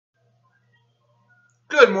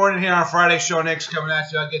Good morning here on Friday. Show Nick's coming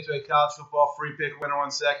at you. I'll get to a college football free pick winner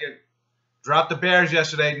 1 second. Dropped the Bears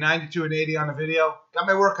yesterday, 92-80 on the video. Got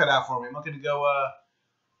my work cut out for me. I'm looking to go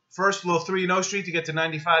first little 3-0 streak to get to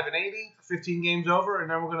 95-80, 15 games over,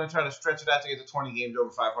 and then we're going to try to stretch it out to get to 20 games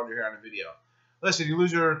over 500 here on the video. Listen, you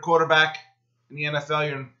lose your quarterback in the NFL,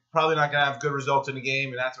 you're probably not going to have good results in the game,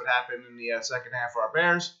 and that's what happened in the second half for our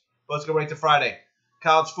Bears. But let's go right to Friday.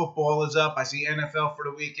 College football is up. I see NFL for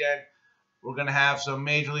the weekend. We're going to have some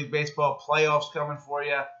Major League Baseball playoffs coming for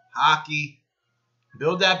you. Hockey.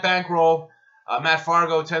 Build that bankroll. Matt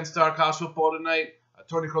Fargo, 10-star college football tonight.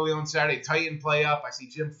 Tony Corleone Saturday. Titan play up. I see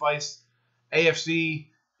Jim Feist. AFC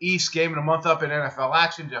East game in a month up in NFL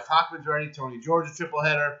action. Jeff Hockman's ready. Tony Georgia triple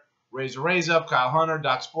header. Raise up. Kyle Hunter.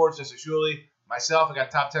 Doc Sports. Jesse Shuley. Myself. I got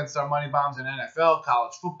top 10-star money bombs in NFL.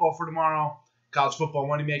 College football for tomorrow. College football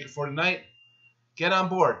moneymaker for tonight. Get on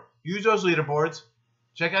board. Use those leaderboards.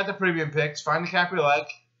 Check out the premium picks, find the cap you like,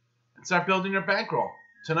 and start building your bankroll.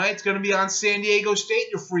 Tonight's going to be on San Diego State,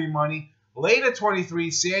 your free money. Late at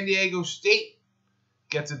 23, San Diego State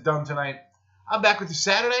gets it done tonight. I'm back with you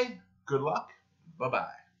Saturday. Good luck.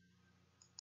 Bye-bye.